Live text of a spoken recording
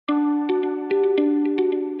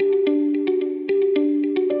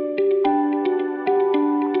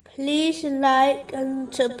Please like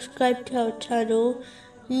and subscribe to our channel.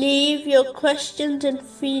 Leave your questions and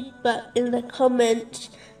feedback in the comments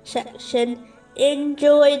section.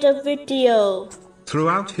 Enjoy the video.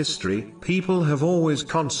 Throughout history, people have always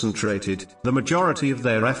concentrated the majority of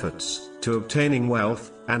their efforts to obtaining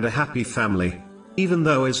wealth and a happy family. Even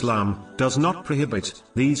though Islam does not prohibit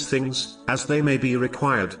these things, as they may be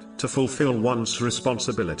required to fulfill one's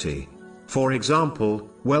responsibility. For example,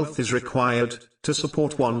 wealth is required to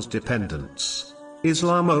support one's dependents.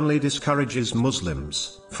 Islam only discourages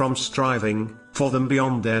Muslims from striving for them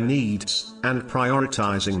beyond their needs and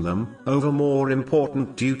prioritizing them over more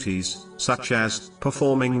important duties, such as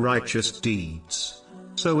performing righteous deeds.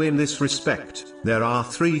 So in this respect, there are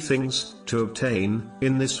three things to obtain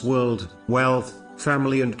in this world: wealth,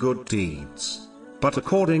 family and good deeds. But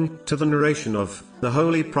according to the narration of the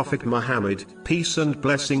Holy Prophet Muhammad, peace and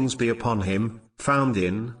blessings be upon him, found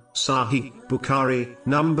in Sahih Bukhari,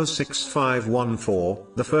 number 6514,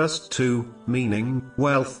 the first two, meaning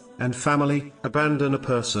wealth and family, abandon a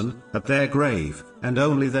person at their grave, and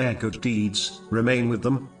only their good deeds remain with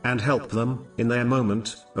them and help them in their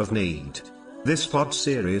moment of need. This pod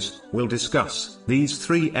series will discuss these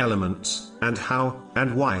three elements and how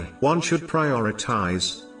and why one should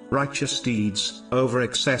prioritize righteous deeds over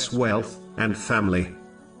excess wealth and family.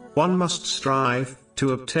 One must strive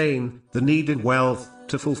to obtain the needed wealth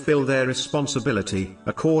to fulfill their responsibility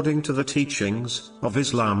according to the teachings of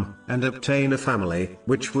Islam and obtain a family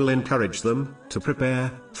which will encourage them to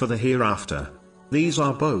prepare for the hereafter. These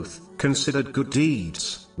are both considered good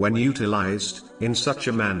deeds when utilized in such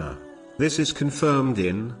a manner. This is confirmed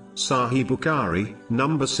in Sahih Bukhari,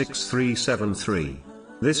 number 6373.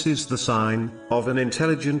 This is the sign of an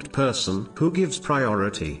intelligent person who gives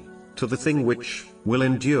priority to the thing which will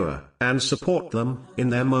endure and support them in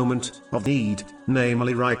their moment of need,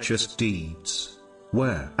 namely righteous deeds.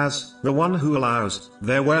 Whereas the one who allows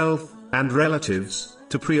their wealth and relatives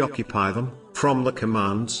to preoccupy them from the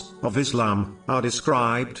commands of Islam are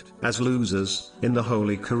described as losers in the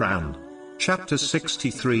Holy Quran. Chapter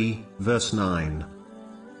 63, verse 9.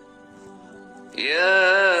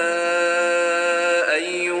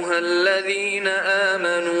 الذين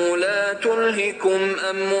آمنوا لا تلهكم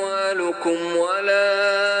أموالكم ولا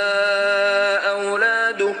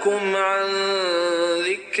أولادكم عن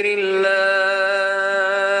ذكر الله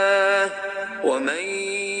ومن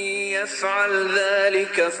يفعل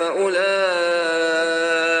ذلك فأولئك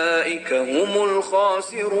هم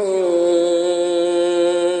الخاسرون.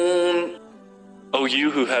 O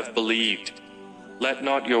you who have believed, let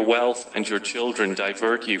not your wealth and your children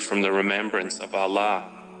divert you from the remembrance of Allah.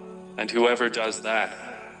 And whoever does that,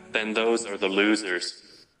 then those are the losers.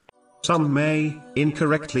 Some may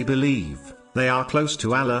incorrectly believe they are close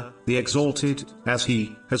to Allah, the Exalted, as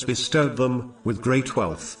He has bestowed them with great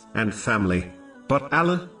wealth and family. But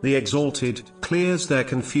Allah, the Exalted, clears their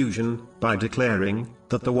confusion by declaring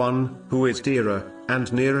that the one who is dearer and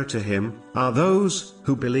nearer to Him are those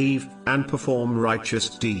who believe and perform righteous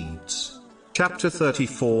deeds. Chapter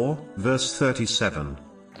 34, verse 37.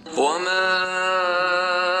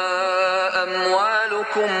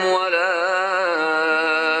 أموالكم ولا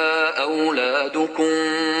أولادكم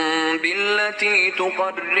بالتي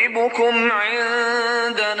تقربكم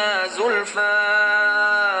عندنا زلفى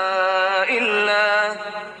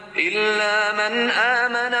إلا من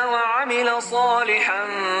آمن وعمل صالحا.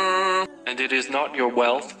 And it is not your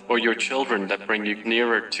wealth or your children that bring you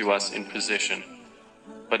nearer to us in position,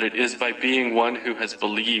 but it is by being one who has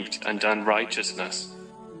believed and done righteousness.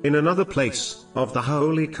 In another place of the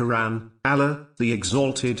Holy Quran, Allah, the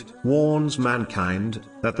Exalted, warns mankind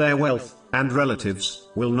that their wealth and relatives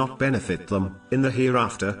will not benefit them in the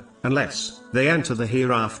hereafter, unless they enter the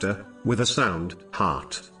hereafter with a sound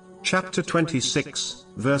heart. Chapter 26,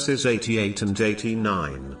 verses 88 and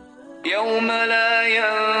 89. يوم لا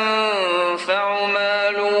ينفع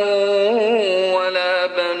مال ولا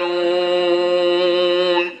بنون.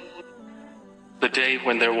 The day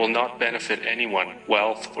when there will not benefit anyone,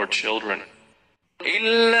 wealth or children,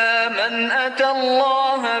 إلا من أتى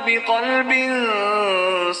الله بقلب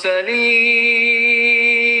سليم.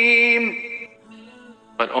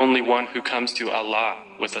 but only one who comes to Allah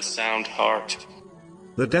with a sound heart.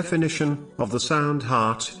 The definition of the sound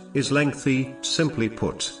heart is lengthy. Simply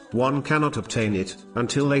put, one cannot obtain it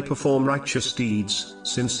until they perform righteous deeds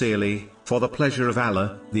sincerely for the pleasure of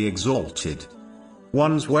Allah, the Exalted.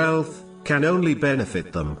 One's wealth can only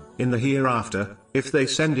benefit them in the hereafter if they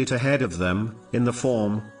send it ahead of them in the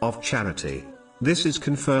form of charity. This is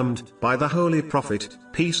confirmed by the Holy Prophet,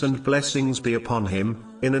 peace and blessings be upon him,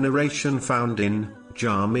 in a narration found in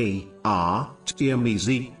Jami'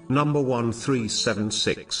 Tirmizi, number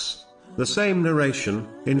 1376. The same narration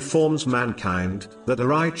informs mankind that a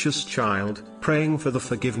righteous child praying for the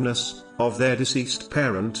forgiveness of their deceased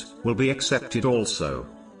parent will be accepted also.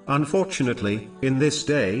 Unfortunately, in this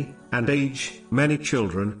day and age, many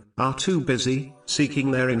children are too busy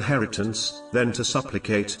seeking their inheritance than to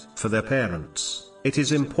supplicate for their parents. It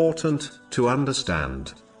is important to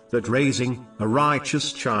understand that raising a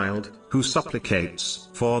righteous child who supplicates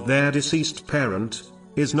for their deceased parent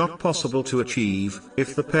is not possible to achieve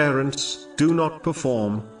if the parents do not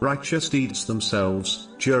perform righteous deeds themselves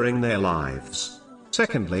during their lives.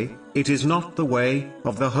 Secondly, it is not the way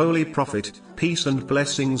of the Holy Prophet, peace and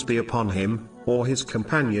blessings be upon him, or his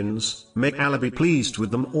companions, may Allah be pleased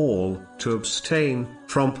with them all, to abstain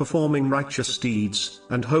from performing righteous deeds,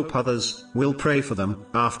 and hope others will pray for them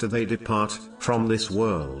after they depart from this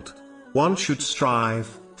world. One should strive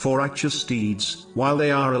for righteous deeds while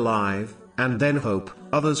they are alive, and then hope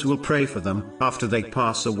others will pray for them after they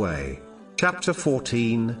pass away. Chapter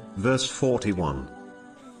 14, verse 41.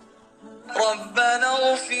 ربنا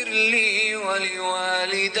اغفر لي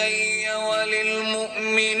ولوالدي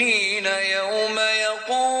وللمؤمنين يوم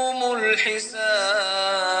يقوم الحساب.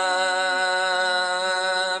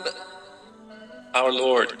 Our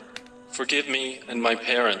Lord, forgive me and my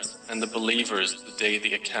parents and the believers the day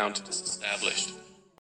the account is established.